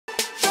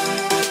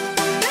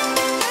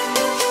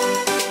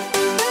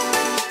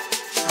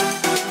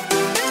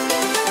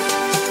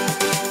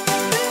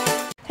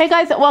Hey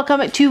guys,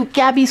 welcome to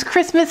Gabby's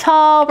Christmas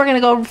haul. We're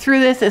gonna go through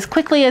this as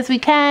quickly as we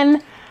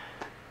can.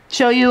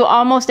 Show you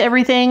almost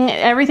everything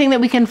that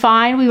we can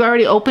find. We've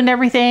already opened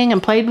everything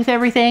and played with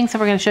everything, so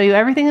we're gonna show you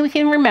everything that we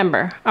can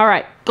remember. All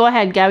right, go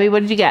ahead, Gabby.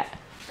 What did you get?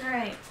 All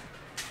right.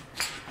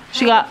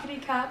 She got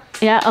Kitty cup.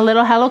 Yeah, a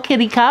little Hello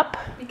Kitty cup.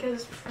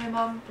 Because my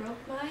mom broke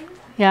mine.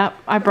 Yeah,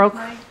 I broke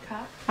my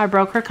cup. I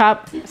broke her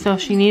cup, so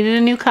she needed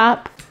a new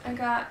cup. I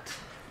got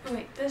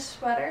this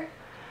sweater.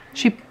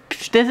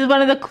 This is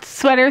one of the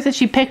sweaters that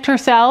she picked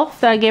herself,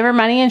 that I gave her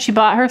money and she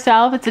bought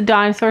herself. It's a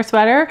dinosaur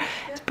sweater. Yep.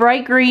 It's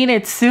bright green.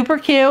 It's super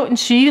cute and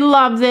she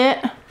loves it.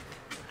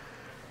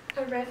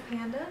 A red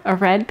panda. A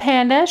red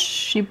panda.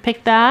 She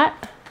picked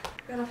that.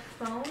 Got a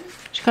phone.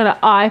 She got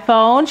an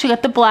iPhone. She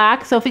got the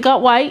black. Sophie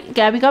got white.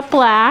 Gabby got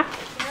black.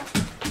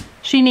 Yep.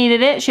 She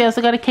needed it. She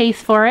also got a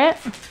case for it.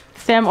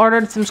 Sam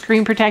ordered some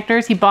screen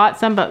protectors. He bought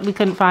some, but we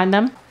couldn't find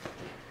them.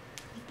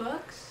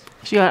 Books.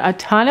 She got a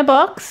ton of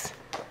books.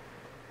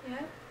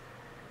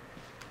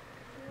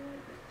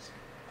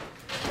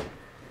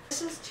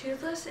 This is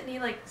toothless and he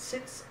like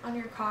sits on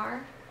your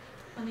car.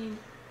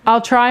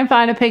 I'll try and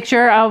find a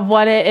picture of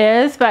what it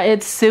is, but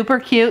it's super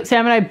cute.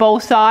 Sam and I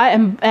both saw it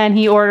and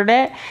he ordered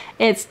it.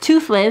 It's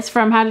Toothless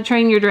from How to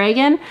Train Your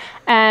Dragon,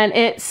 and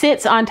it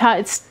sits on top,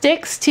 it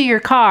sticks to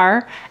your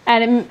car,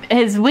 and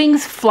his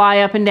wings fly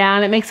up and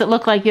down. It makes it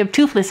look like you have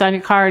Toothless on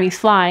your car and he's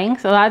flying,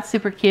 so that's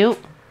super cute.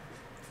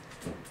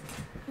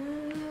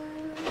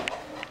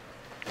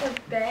 The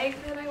bag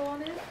that I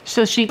wanted.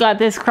 So she got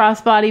this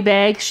crossbody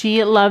bag.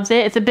 She loves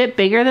it. It's a bit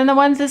bigger than the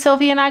ones that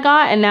Sophie and I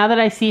got, and now that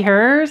I see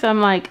hers, I'm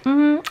like,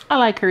 I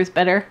like hers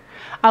better.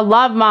 I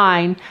love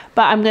mine,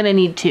 but I'm gonna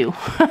need two.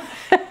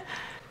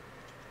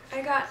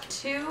 I got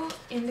 2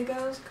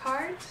 Indigo's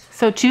cards.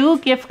 So 2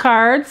 gift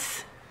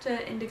cards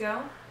to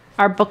Indigo.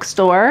 Our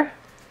bookstore.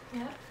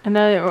 Yeah. And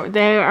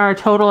they are a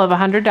total of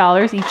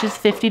 $100. Each is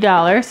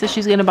 $50. So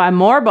she's gonna buy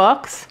more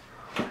books.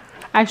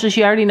 Actually,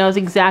 she already knows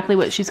exactly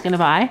what she's gonna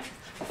buy.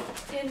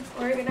 An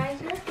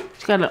organizer.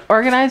 She's got an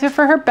organizer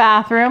for her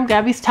bathroom.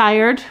 Gabby's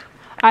tired.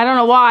 I don't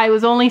know why. It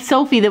was only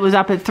Sophie that was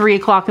up at 3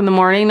 o'clock in the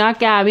morning, not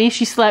Gabby.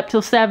 She slept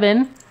till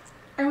 7.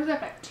 I was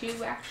up at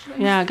 2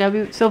 actually.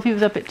 Yeah, Sophie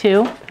was up at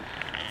 2.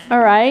 All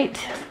right.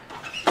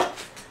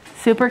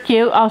 Super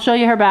cute. I'll show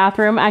you her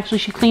bathroom. Actually,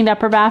 she cleaned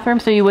up her bathroom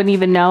so you wouldn't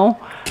even know.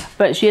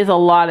 But she has a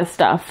lot of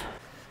stuff.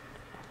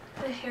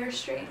 The hair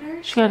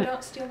straightener, so I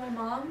don't steal my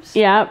mom's.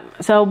 Yeah,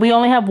 so we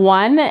only have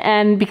one,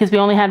 and because we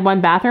only had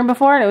one bathroom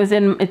before,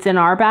 and it's in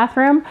our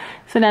bathroom.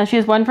 So now she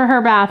has one for her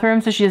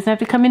bathroom, so she doesn't have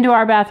to come into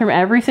our bathroom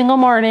every single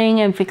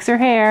morning and fix her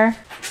hair.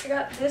 I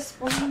got this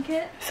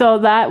blanket. So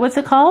what's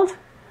it called?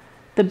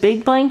 The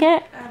big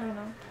blanket? I don't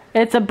know.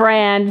 It's a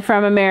brand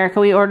from America.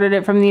 We ordered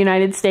it from the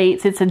United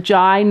States. It's a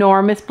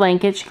ginormous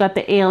blanket. She got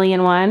the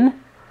alien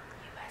one.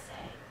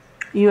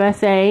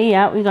 USA,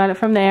 yeah, we got it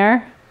from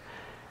there.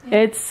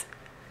 Yeah.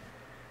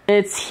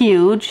 It's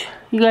huge.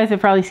 You guys have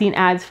probably seen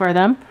ads for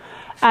them.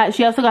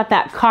 She also got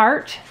that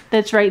cart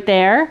that's right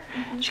there.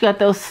 She got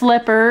those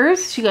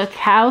slippers. She got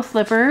cow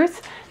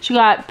slippers. She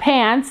got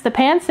pants. The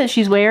pants that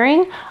she's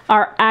wearing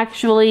are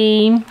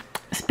actually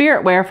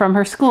spirit wear from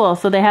her school.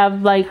 So they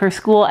have like her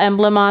school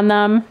emblem on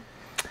them.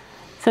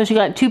 So she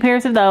got 2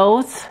 pairs of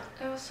those.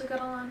 I also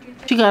got a laundry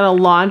thing. She got a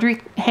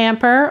laundry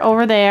hamper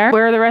over there.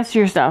 Where are the rest of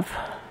your stuff?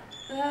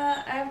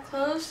 I have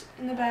clothes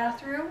in the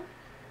bathroom.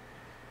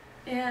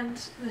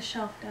 And the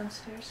shelf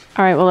downstairs.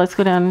 All right, well, let's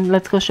go down.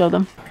 Let's go show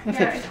them.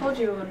 Yeah, I told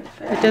you it wouldn't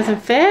fit. It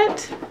doesn't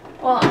fit?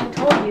 Well, I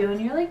told you, and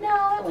you're like,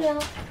 no, it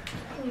will.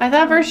 I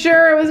thought for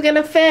sure it was going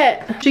to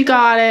fit. She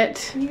got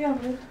it. You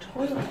gotta move the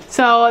toilet.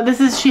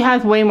 So she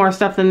has way more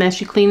stuff than this.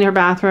 She cleaned her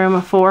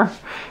bathroom for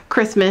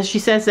Christmas. She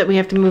says that we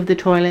have to move the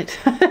toilet.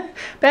 But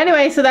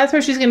anyway, so that's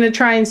where she's going to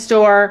try and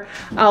store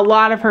a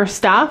lot of her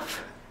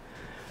stuff.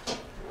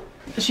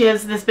 She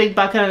has this big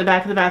bucket on the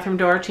back of the bathroom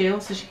door too,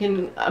 so she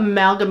can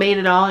amalgamate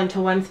it all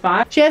into one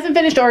spot. She hasn't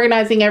finished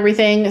organizing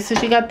everything, so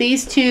she got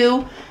these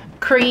 2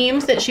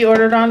 creams that she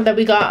ordered that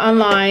we got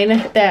online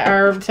that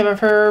are some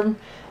of her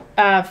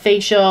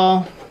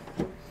facial.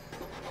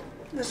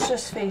 It's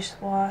just face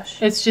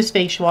wash. It's just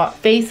face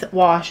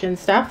wash and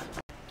stuff.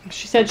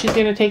 She said she's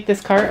going to take this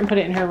cart and put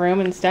it in her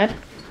room instead.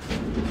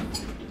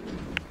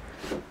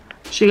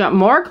 She got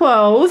more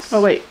clothes.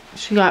 Oh wait,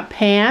 she got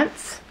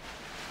pants.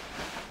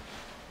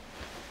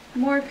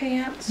 More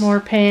pants.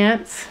 More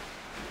pants.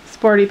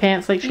 Sporty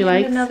pants like she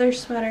likes. Another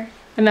sweater.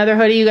 Another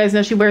hoodie. You guys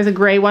know she wears a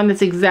gray one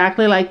that's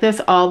exactly like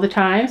this all the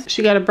time.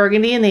 She got a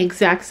burgundy in the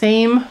exact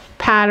same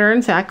pattern,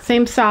 exact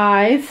same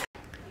size.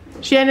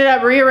 She ended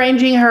up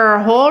rearranging her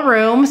whole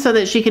room so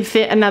that she could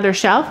fit another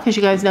shelf, because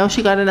you guys know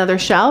she got another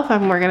shelf,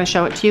 and we're going to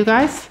show it to you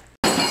guys.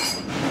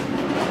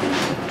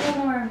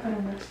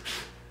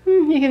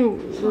 You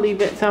can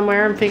leave it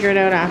somewhere and figure it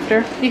out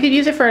after. You could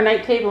use it for a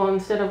night table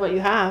instead of what you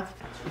have.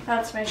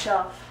 That's my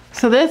shelf.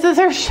 So this is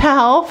her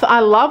shelf. I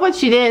love what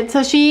she did.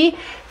 So she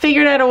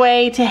figured out a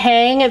way to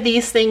hang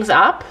these things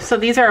up. So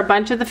these are a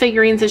bunch of the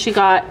figurines that she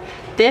got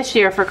this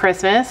year for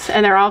Christmas,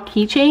 and they're all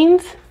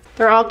keychains.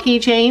 They're all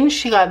keychains.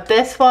 She got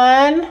this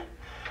one.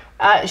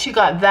 She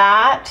got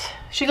that.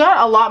 She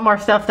got a lot more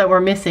stuff that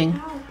we're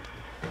missing.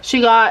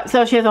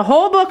 So she has a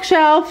whole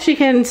bookshelf she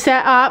can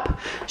set up.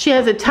 She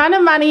has a ton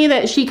of money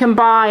that she can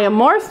buy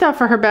more stuff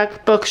for her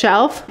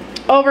bookshelf.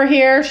 Over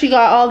here, she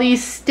got all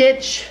these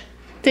Stitch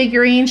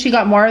figurines. She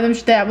got more of them.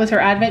 That was her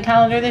advent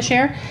calendar this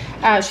year.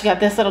 She got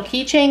this little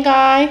keychain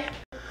guy.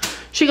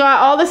 She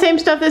got all the same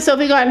stuff that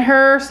Sophie got in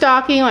her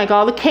stocking, like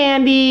all the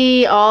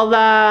candy, all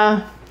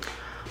that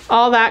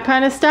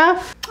kind of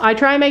stuff. I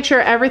try and make sure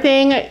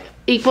everything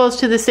equals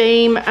to the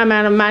same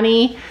amount of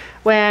money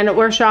when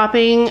we're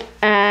shopping,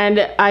 and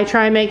I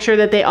try and make sure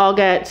that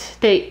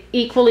they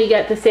equally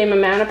get the same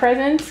amount of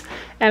presents,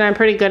 and I'm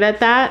pretty good at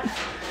that.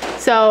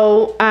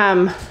 So,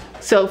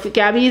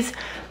 Gabby's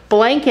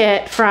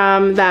blanket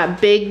from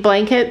that big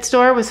blanket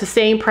store was the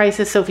same price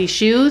as Sophie's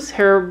shoes,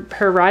 her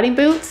riding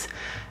boots.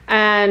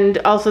 And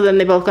also then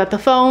they both got the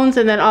phones,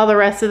 and then all the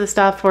rest of the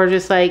stuff were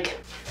just like,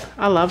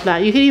 I love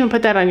that. You could even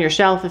put that on your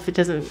shelf if it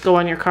doesn't go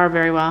on your car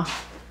very well.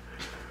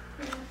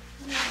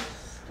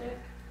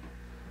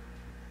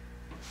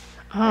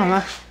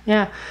 Oh,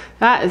 yeah.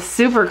 That is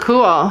super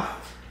cool.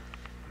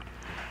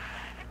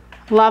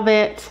 Love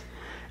it.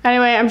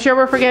 Anyway, I'm sure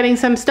we're forgetting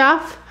some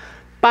stuff,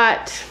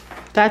 but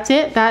that's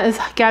it. That is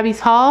Gabby's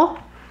haul.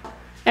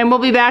 And we'll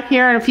be back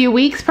here in a few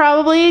weeks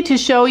probably to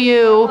show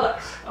you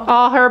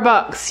all her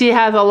books. She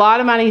has a lot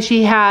of money.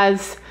 She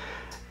has,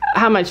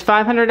 how much,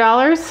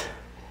 $500?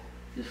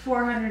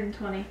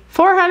 $420.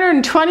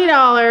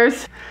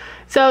 $420.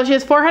 So she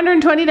has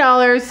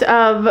 $420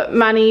 of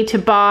money to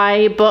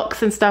buy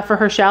books and stuff for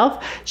her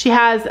shelf. She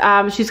has,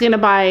 she's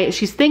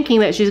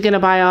thinking that she's gonna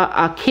buy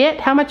a kit.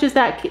 How much is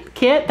that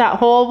kit? That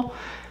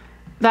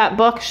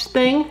book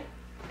thing?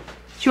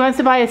 She wants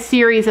to buy a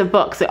series of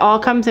books. It all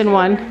comes in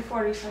one.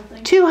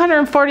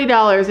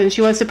 $240, and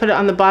she wants to put it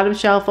on the bottom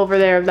shelf over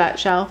there of that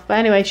shelf. But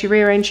anyway, she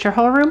rearranged her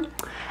whole room,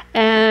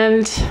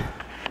 and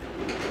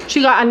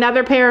she got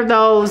another pair of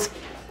those.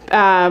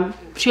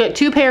 She got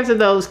 2 pairs of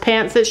those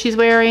pants that she's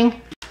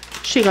wearing.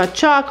 She got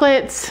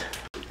chocolates,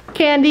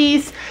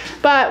 candies.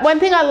 But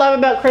one thing I love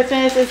about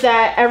Christmas is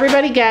that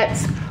everybody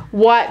gets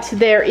what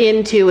they're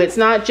into. It's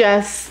not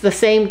just the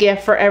same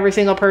gift for every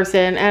single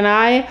person. And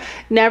I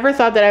never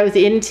thought that I was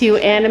into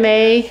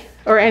anime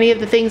or any of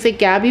the things that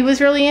Gabby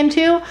was really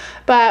into,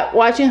 but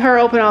watching her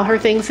open all her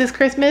things this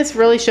Christmas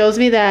really shows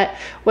me that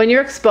when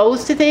you're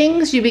exposed to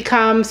things, you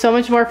become so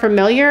much more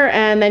familiar,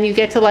 and then you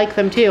get to like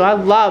them too. I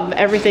love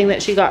everything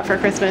that she got for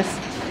Christmas.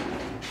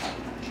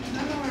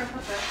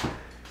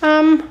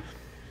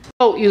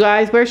 Oh, you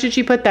guys, where should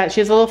she put that?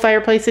 She has a little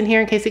fireplace in here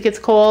in case it gets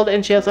cold,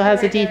 and she also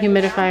has a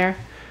dehumidifier.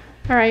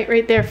 All right,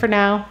 right there for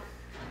now.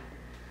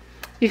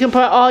 You can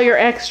put all your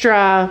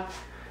extra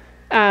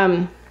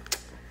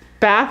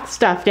bath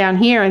stuff down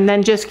here, and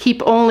then just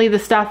keep only the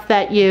stuff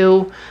that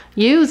you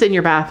use in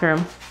your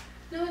bathroom.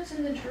 No, it's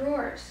in the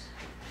drawers.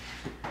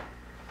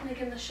 Like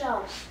in the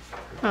shelves.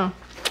 Oh.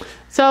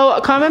 So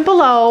comment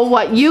below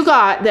what you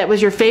got that was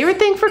your favorite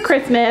thing for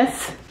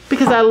Christmas,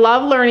 because I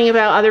love learning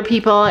about other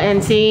people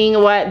and seeing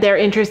what they're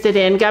interested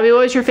in. Gabby, what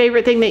was your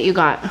favorite thing that you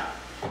got?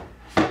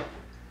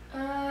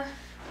 I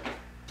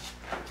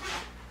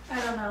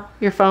don't know.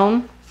 Your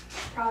phone?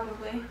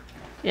 Probably.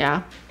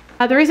 Yeah.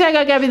 The reason I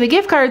got Gabby the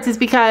gift cards is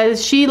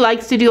because she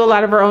likes to do a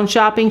lot of her own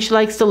shopping. She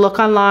likes to look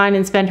online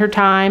and spend her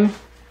time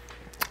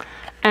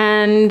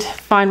and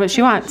find what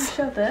she wants. You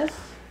showed this?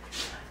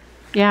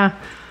 Yeah,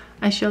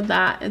 I showed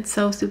that. It's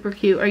so super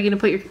cute. Are you going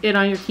to put it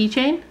on your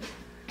keychain?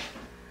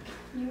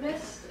 You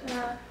missed...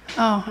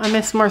 Oh, I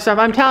missed more stuff.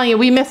 I'm telling you,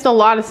 we missed a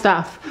lot of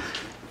stuff.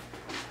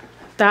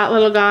 That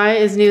little guy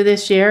is new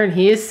this year, and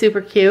he is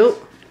super cute.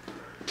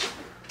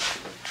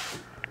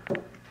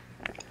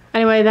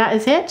 Anyway, that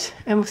is it,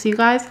 and we'll see you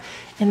guys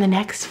in the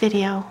next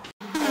video.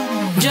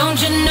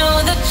 Don't you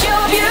know that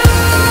you're beautiful?